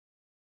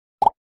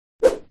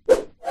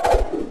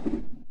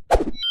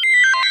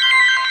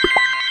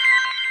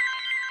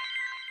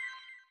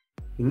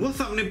What's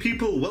happening,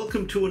 people?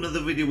 Welcome to another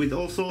video with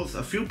Allsortzz.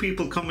 A few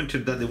people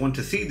commented that they want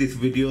to see this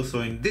video, so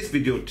in this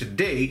video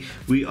today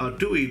we are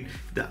doing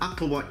the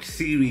Apple Watch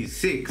Series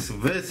 6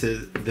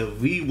 versus the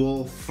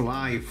Vwar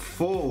Fly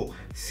 4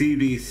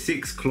 Series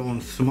 6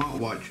 clone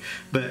smartwatch.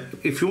 But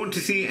if you want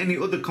to see any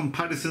other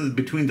comparisons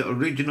between the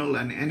original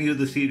and any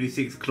other Series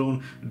 6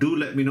 clone, do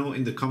let me know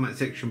in the comment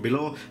section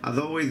below. As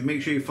always,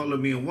 make sure you follow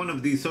me on one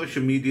of these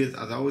social medias,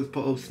 as I always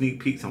put up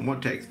sneak peeks on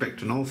what to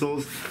expect on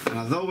Allsortzz. And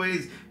as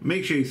always,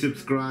 make sure you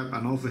subscribe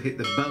and also hit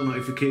the bell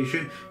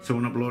notification so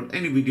when I upload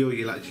any video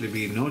you'll actually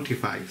be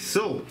notified.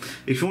 So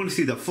if you want to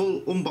see the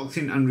full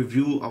unboxing and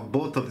review of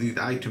both of these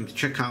items,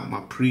 check out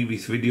my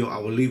previous video. I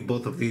will leave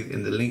both of these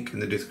in the link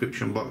in the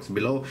description box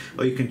below,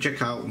 or you can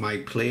check out my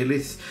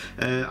playlist.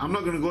 I'm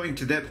not going to go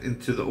into depth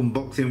into the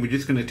unboxing. We're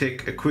just going to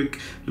take a quick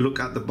look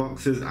at the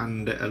boxes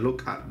and a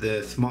look at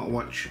the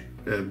smartwatch,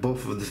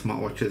 both of the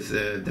smartwatches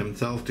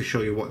themselves, to show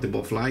you what they're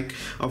both like.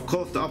 Of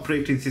course, the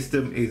operating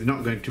system is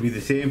not going to be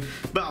the same,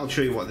 but I'll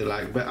show you what they're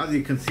like. But as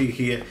you can see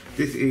here,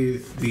 this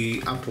is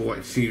the Apple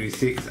Watch Series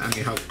 6, and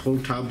you have pull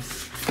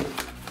tabs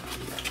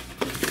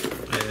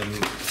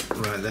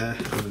right there,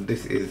 and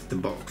this is the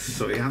box.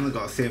 So it hasn't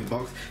got the same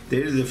box.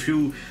 There is a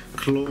few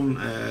clone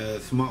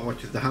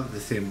smartwatches that have the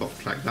same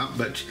box like that,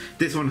 but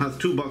this one has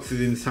two boxes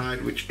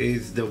inside, which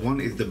is one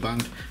is the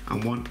band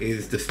and one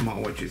is the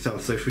smartwatch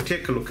itself. So if we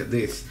take a look at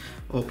this,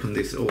 open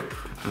this up,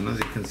 and as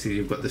you can see,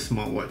 you've got the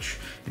smartwatch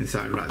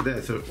inside right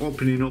there. So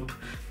opening up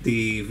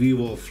the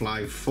Vwar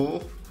Fly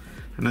 4,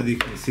 and as you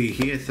can see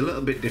here, it's a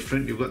little bit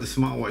different. You've got the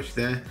smartwatch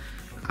there,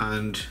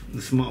 and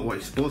the smartwatch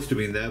is supposed to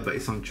be in there, but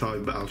it's on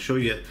charge. But I'll show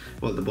you,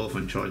 well, they're both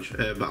on charge,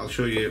 but I'll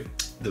show you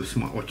the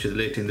smartwatches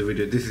later in the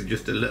video. This is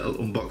just a little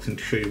unboxing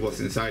to show you what's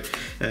inside.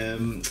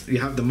 You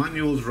have the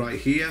manuals right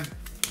here.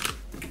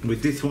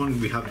 With this one,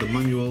 we have the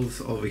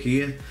manuals over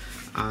here,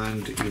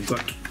 and you've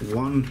got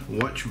one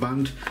watch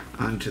band,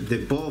 and they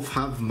both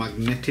have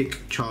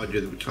magnetic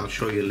chargers, which I'll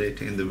show you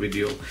later in the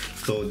video.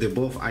 So they're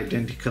both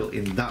identical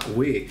in that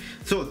way.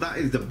 So that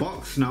is the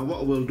box. Now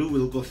what we'll do,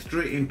 we'll go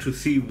straight in to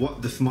see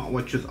what the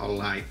smartwatches are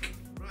like.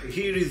 Right,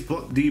 here is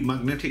what the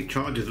magnetic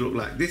chargers look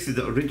like. This is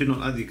the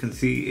original. As you can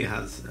see, it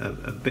has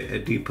a bit a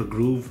deeper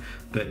groove,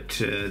 but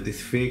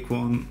this fake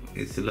one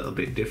is a little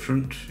bit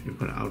different. You've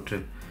got an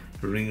outer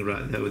ring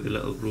right there with a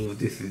little groove.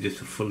 This is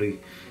just a fully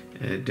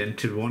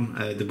dented one.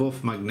 They're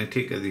both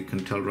magnetic, as you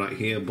can tell right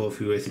here, both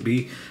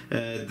USB.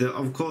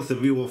 Of course, the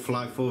Vwar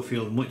Fly 4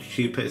 feels much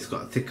cheaper. It's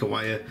got a thicker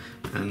wire,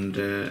 and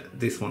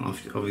this one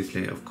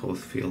obviously, of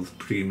course, feels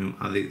premium,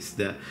 as it's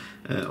the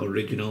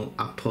original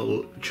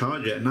Apple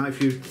charger. Now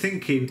if you're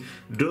thinking,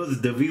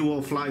 does the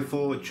Vwar Fly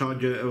 4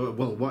 charger,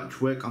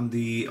 watch work on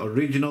the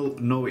original?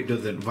 No, it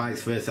doesn't.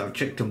 Vice versa. I've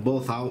checked them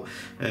both out.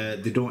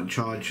 They don't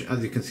charge.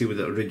 As you can see with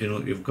the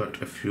original, you've got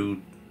a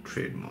few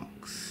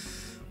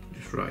trademarks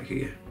just right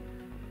here.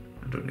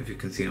 I don't know if you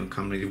can see on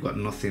camera, you've got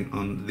nothing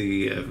on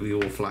the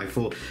Vwar Fly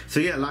 4. So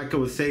yeah, like I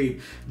was saying,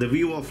 the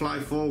Vwar Fly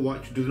 4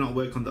 watch does not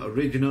work on the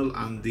original,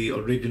 and the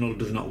original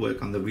does not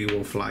work on the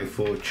Vwar Fly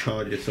 4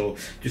 charger. So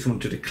just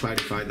wanted to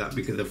clarify that,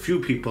 because a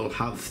few people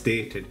have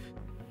stated.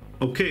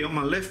 Okay, on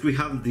my left we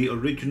have the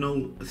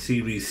original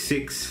Series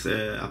 6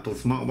 Apple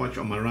smartwatch.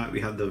 On my right we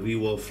have the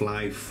Vwar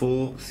Fly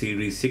 4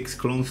 Series 6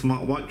 clone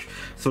smartwatch.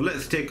 So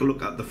let's take a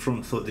look at the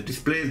front. So the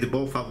displays, they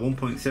both have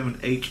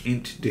 1.78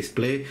 inch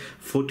display,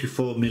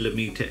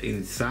 44mm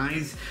in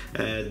size.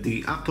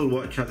 The Apple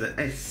Watch has an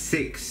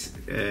S6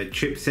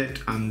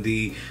 chipset, and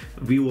the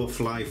Vwar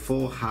Fly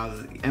 4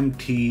 has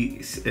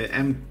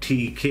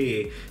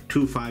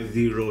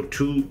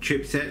MTK2502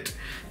 chipset.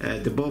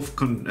 They both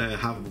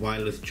have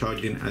wireless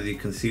charging, as you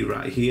can see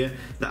right here.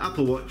 The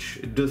Apple Watch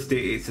does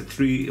state it's a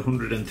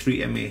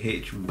 303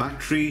 mAh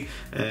battery.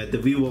 The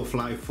Vwar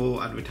Fly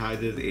 4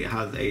 advertises it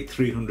has a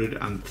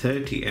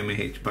 330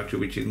 mAh battery,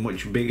 which is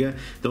much bigger.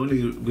 The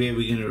only way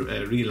we're going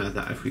to realize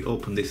that if we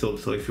open this up.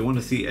 So if you want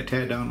to see a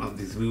teardown of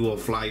this Vwar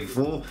Fly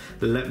 4,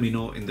 let me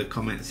know in the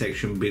comment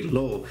section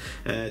below.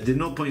 There's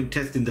no point in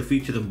testing the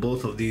features on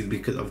both of these,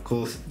 because of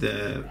course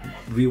the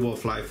Vwar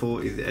Fly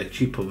 4 is a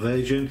cheaper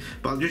version,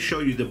 but I'll just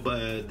show you the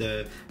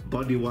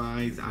body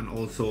wise and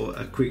also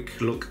a quick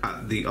look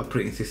at the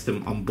operating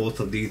system on both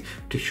of these,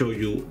 to show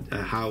you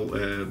how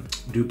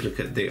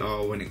duplicate they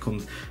are when it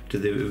comes to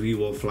the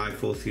Vwar Fly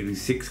 4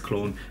 Series 6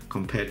 clone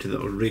compared to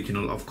the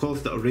original. Of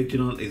course, the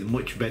original is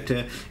much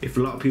better. If a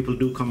lot of people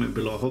do comment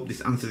below, I hope this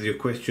answers your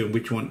question,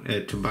 which one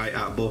to buy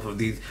out of both of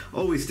these.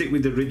 Always stick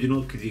with the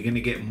original, because you're going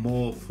to get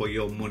more for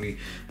your money.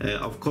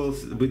 Of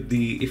course, with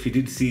if you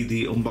did see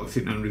the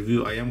unboxing and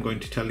review, I am going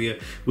to tell you,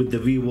 with the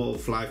Vwar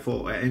Fly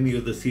 4 or any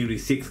other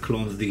Series 6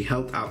 clones, the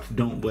health apps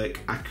don't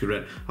work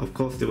accurate. Of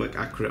course, they work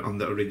accurate on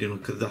the original,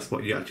 because that's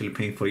what you're actually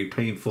paying for. You're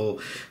paying for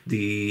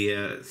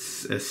the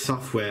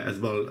software as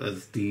well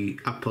as the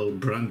Apple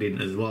branding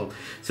as well.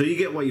 So you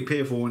get what you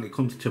pay for when it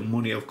comes to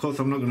money. Of course,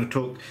 I'm not going to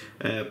talk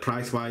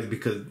price wise,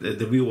 because the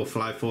Vwar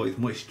Fly 4 is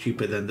much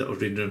cheaper than the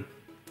original.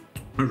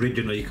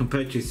 original. You can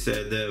purchase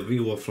the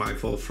Vwar Fly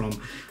 4 from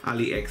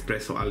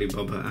AliExpress or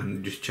Alibaba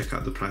and just check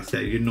out the price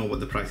there. You know what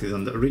the price is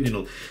on the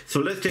original. So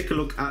let's take a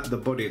look at the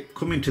body.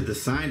 Coming to the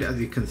side, as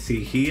you can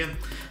see here,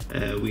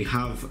 we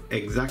have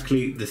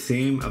exactly the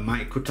same, a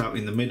mic cutout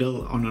in the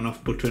middle, on and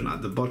off button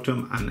at the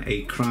bottom, and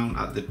a crown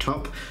at the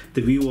top.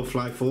 The Vwar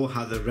Fly 4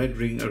 has a red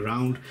ring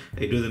around.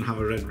 It doesn't have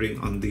a red ring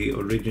on the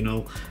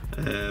original,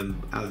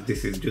 as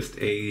this is just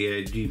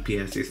a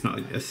GPS, it's not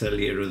a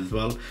cellular as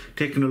well.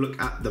 Taking a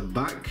look at the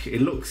back,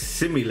 it looks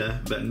similar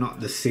but not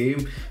the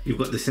same. You've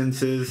got the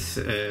sensors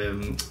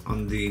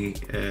on the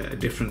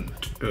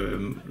different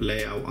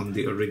layout on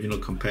the original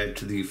compared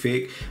to the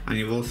fake, and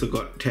you've also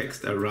got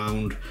text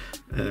around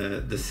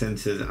the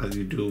sensors as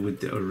you do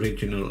with the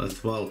original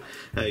as well.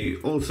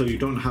 You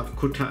don't have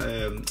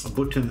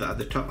buttons at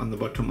the top and the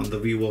bottom on the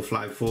Vwar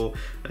Fly 4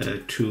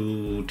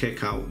 to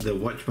take out the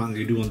watch bands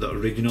you do on the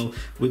original.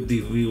 With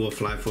the Vwar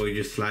Fly 4 you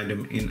just slide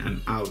them in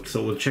and out.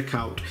 So we'll check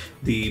out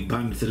the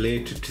bands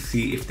later to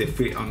see if they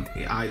fit on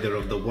either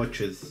of the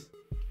watches.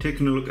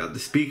 Taking a look at the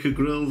speaker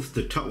grills,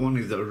 the top one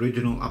is the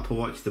original Apple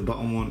Watch, the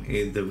bottom one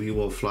is the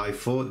Vwar Fly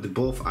 4. They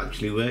both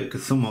actually work,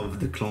 because some of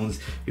the clones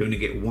you only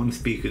get one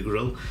speaker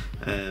grill,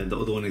 the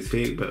other one is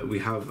fake, but we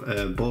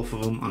have both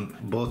of them on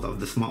both of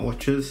the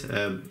smartwatches,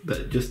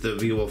 but just the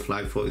Vwar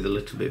Fly 4 is a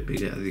little bit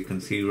bigger, as you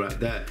can see right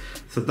there.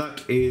 So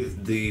that is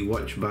the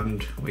watch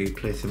band where you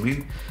place them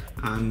in.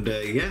 And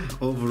yeah,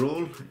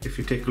 overall, if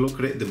you take a look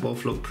at it, they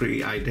both look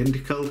pretty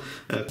identical.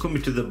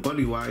 Coming to the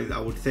body wise, I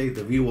would say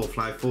the Vwar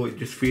Fly 4, it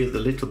just feels a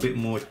little bit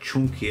more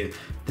chunkier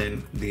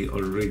than the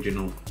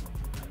original,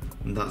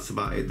 and that's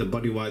about it. The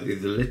body wise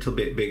is a little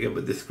bit bigger,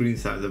 but the screen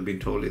size I've been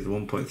told is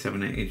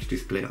 1.78 inch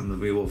display on the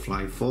Vwar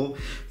Fly 4.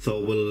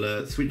 So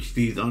we'll switch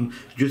these on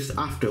just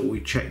after we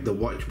check the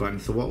watch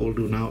band. So what we'll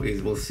do now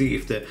is we'll see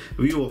if the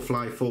Vwar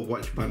Fly 4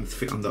 watch bands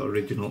fit on the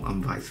original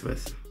and vice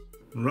versa.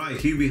 Right,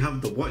 here we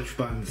have the watch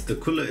bands. The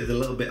colour is a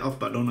little bit off,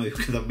 but I don't know if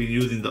because I've been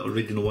using the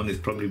original one, it's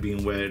probably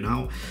been wearing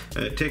out.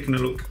 Taking a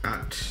look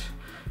at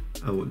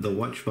the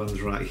watch bands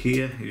right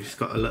here, you just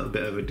got a little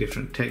bit of a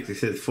different text. It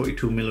says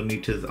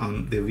 42mm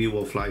on the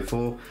Vwar Fly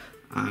 4,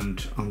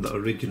 and on the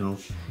original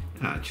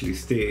it actually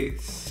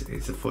states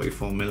it's a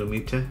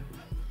 44mm.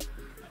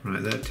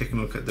 Right there, taking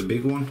a look at the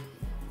big one,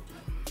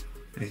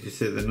 it just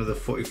says another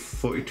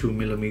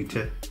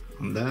 42mm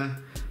on there,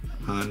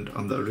 and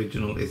on the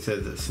original it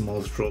says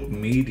small stroke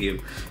medium.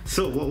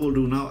 So what we'll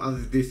do now,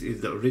 as this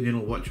is the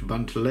original watch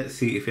band, let's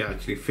see if it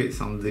actually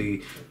fits on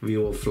the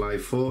Vwar Fly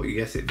 4.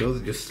 Yes, it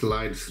does, just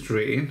slide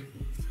straight in.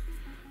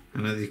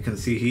 And as you can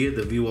see here,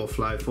 the Vwar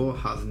Fly 4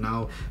 has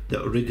now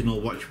the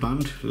original watch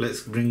band.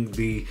 Let's bring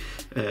the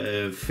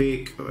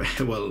fake,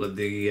 well,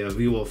 the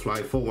Vwar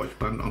Fly 4 watch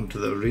band onto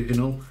the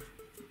original.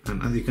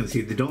 And as you can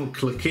see, they don't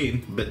click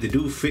in, but they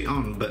do fit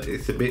on, but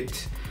it's a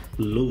bit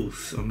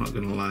loose, I'm not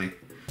gonna lie.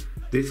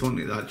 This one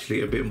is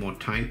actually a bit more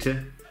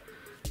tighter,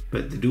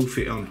 but they do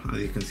fit on,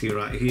 as you can see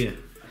right here.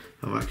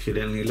 I've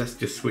accidentally, let's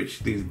just switch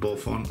these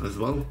both on as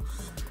well.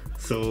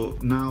 So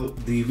now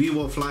the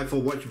Vwar Fly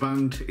 4 watch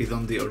band is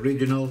on the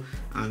original,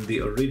 and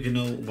the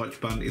original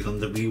watch band is on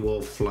the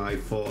Vwar Fly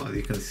 4, as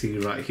you can see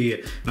right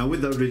here. Now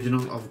with the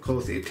original, of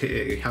course, it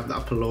have the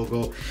Apple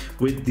logo.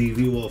 With the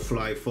Vwar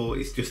Fly 4,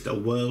 it's just a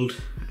world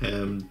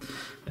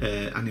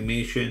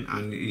animation,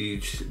 and you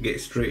just get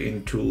straight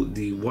into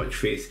the watch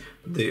face.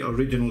 The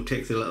original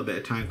takes a little bit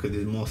of time because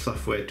there's more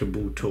software to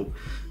boot up,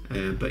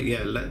 but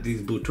yeah, let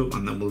these boot up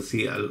and then we'll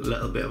see a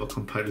little bit of a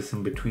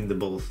comparison between the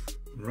both.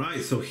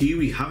 Right, so here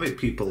we have it,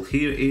 people.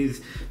 Here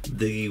is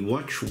the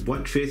watch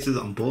faces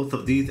on both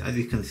of these. As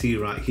you can see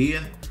right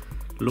here,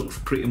 looks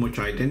pretty much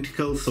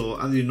identical. So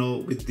as you know,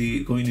 with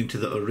the going into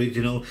the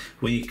original,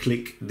 when you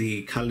click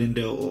the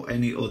calendar or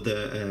any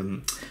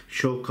other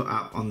shortcut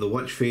app on the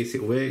watch face,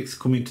 it works.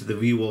 Coming to the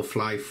Vwar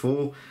Fly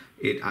 4,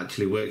 it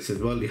actually works as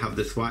well. You have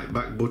the swipe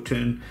back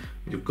button,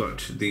 you've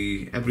got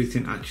the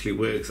everything actually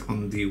works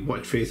on the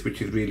watch face,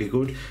 which is really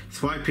good.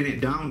 Swiping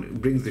it down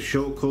brings the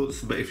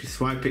shortcuts, but if you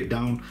swipe it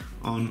down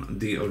on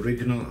the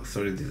original,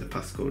 sorry, there's a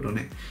passcode on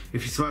it.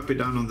 If you swipe it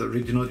down on the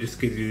original, it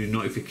just gives you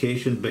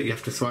notifications, but you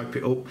have to swipe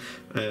it up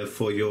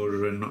for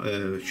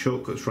your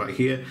shortcuts right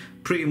here.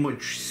 Pretty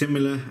much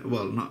similar,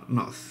 well,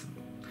 not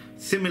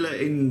similar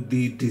in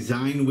the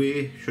design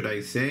way, should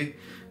I say.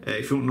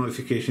 If you want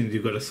notifications,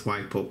 you've got to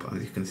swipe up,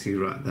 as you can see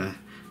right there.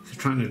 So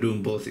trying to do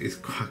them both is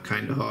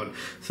kind of hard.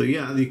 So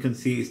yeah, as you can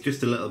see, it's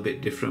just a little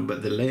bit different,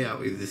 but the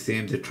layout is the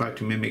same. They try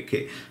to mimic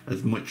it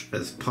as much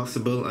as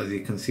possible, as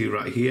you can see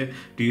right here.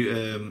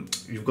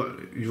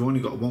 You've only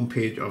got one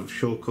page of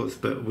shortcuts,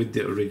 but with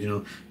the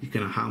original, you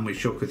can have how much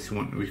shortcuts you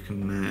want. We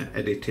can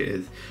edit it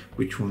as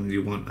which ones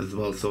you want as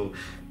well. So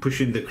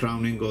pushing the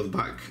crown in goes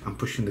back, and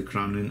pushing the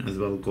crown in as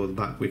well goes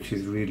back, which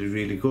is really,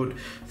 really good.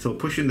 So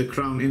pushing the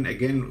crown in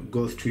again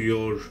goes to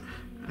your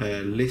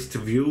list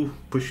view,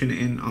 pushing it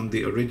in on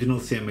the original.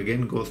 Same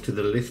again, goes to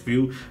the list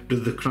view.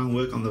 Does the crown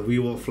work on the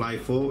Vwar Fly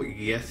 4?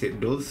 Yes, it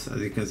does. As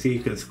you can see, you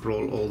can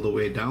scroll all the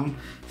way down.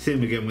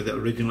 Same again with the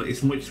original.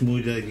 It's much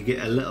smoother. You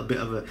get a little bit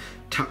of a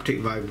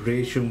taptic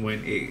vibration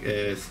when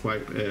it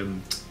swipe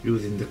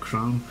using the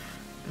crown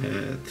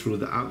through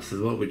the apps as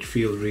well, which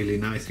feels really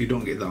nice. You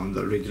don't get that on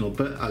the original,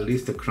 but at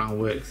least the crown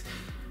works.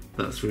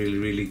 That's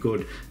really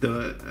good.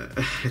 The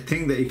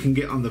thing that you can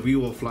get on the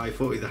Vwar Fly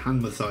 4 is a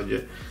hand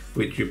massager,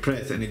 which you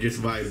press and it just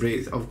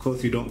vibrates. Of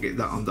course, you don't get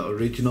that on the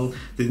original.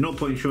 There's no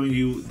point showing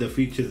you the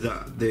features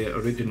that the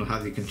original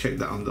has. You can check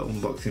that on the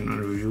unboxing and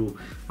review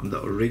on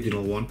the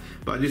original one,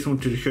 but I just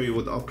wanted to show you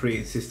what the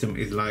operating system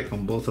is like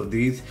on both of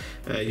these.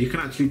 You can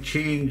actually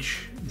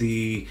change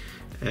the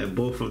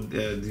both of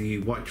the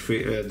watch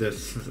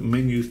the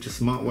menus to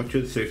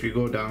smartwatches. So if you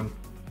go down,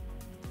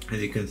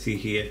 as you can see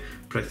here,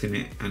 pressing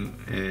it, and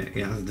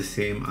it has the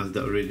same as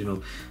the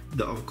original.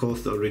 Of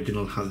course the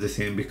original has the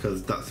same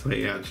because that's where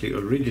it actually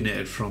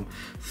originated from.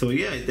 So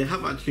yeah, they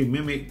have actually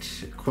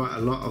mimicked quite a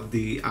lot of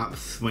the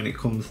apps when it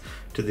comes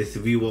to this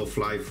Vwar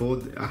Fly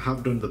 4. I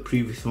have done the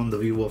previous one, the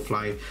Vwar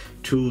Fly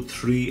 2,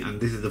 3, and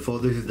this is the 4.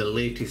 This is the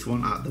latest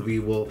one at the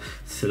Vwar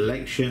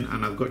selection,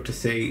 and I've got to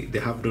say they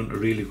have done a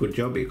really good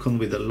job. It comes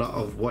with a lot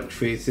of watch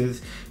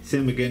faces.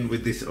 Same again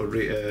with this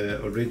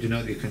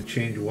original. You can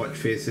change watch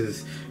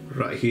faces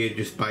right here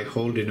just by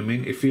holding them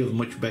in. It feels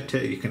much better.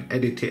 You can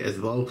edit it as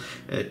well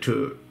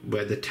to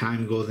where the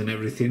time goes and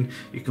everything.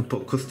 You can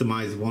put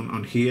customize one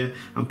on here.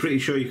 I'm pretty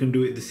sure you can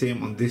do it the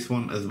same on this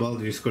one as well.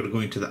 You just got to go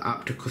into the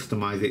app to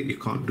customize it. You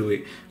can't do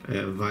it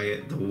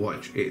via the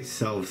watch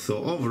itself. So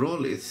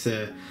overall, it's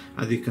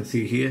as you can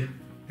see here,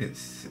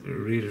 it's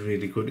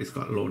really good. It's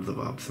got loads of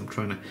apps. I'm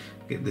trying to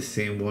get the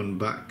same one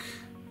back.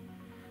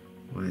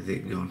 Where is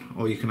it gone?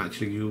 Or you can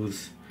actually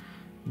use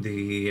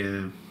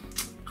the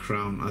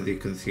crown, as you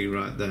can see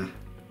right there.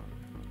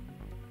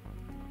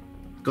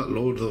 Got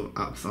loads of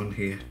apps on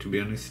here, to be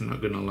honest, I'm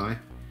not gonna lie.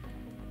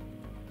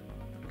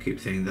 I keep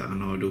saying that, I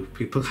know I do.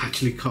 People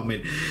actually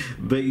comment.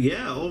 But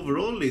yeah,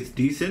 overall it's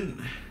decent.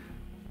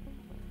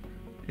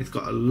 It's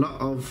got a lot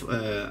of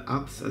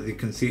apps, as you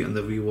can see on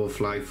the Vwar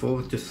Fly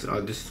 4.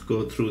 I'll just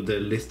go through the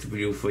list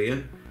view for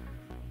you.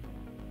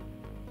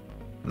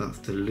 That's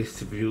the list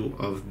view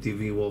of the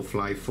Vwar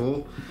Fly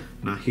 4.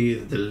 Now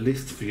here's the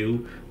list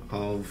view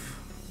of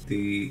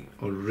the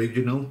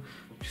original.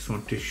 Just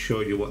want to show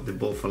you what they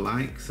both are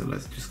like. So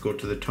let's just go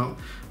to the top.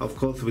 Of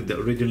course, with the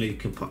original you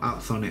can put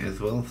apps on it as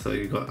well. So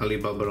you got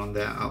Alibaba on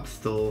there, App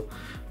Store,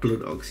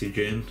 Blood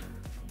Oxygen,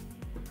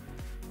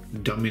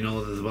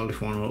 Domino's as well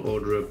if you want to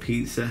order a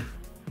pizza,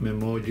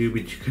 Memoji,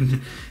 which you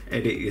can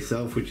edit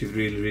yourself, which is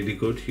really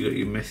good. You got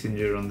your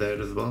Messenger on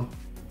there as well.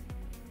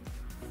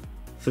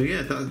 So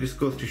yeah, that just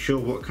goes to show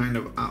what kind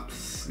of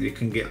apps you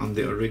can get on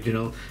the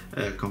original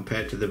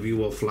compared to the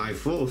Vwar Fly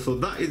 4. So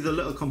that is a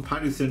little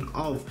comparison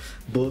of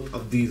both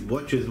of these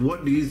watches.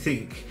 What do you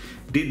think?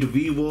 Did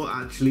Vwar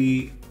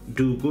actually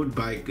do good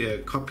by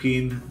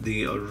copying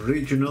the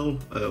original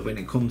when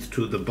it comes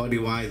to the body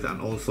wise and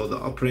also the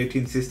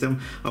operating system?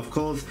 Of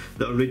course,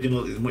 the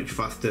original is much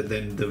faster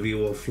than the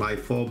Vwar Fly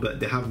 4, but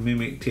they have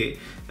mimicked it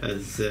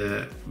as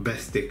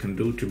best they can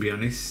do, to be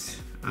honest.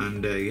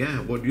 And yeah,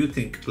 what do you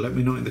think? Let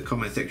me know in the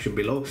comment section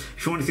below.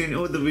 If you want to see any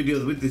other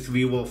videos with this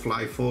Vwar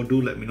Fly 4, do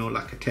let me know,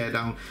 like a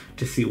teardown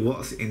to see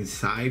what's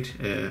inside.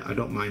 I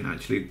don't mind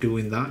actually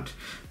doing that.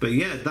 But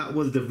yeah, that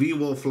was the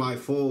Vwar Fly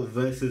 4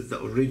 versus the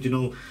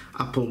original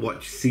Apple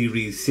Watch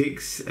Series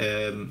 6.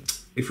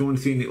 If you want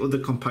to see any other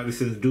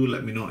comparisons, do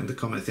let me know in the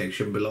comment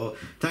section below.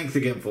 Thanks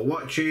again for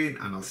watching,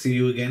 and I'll see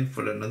you again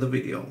for another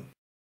video.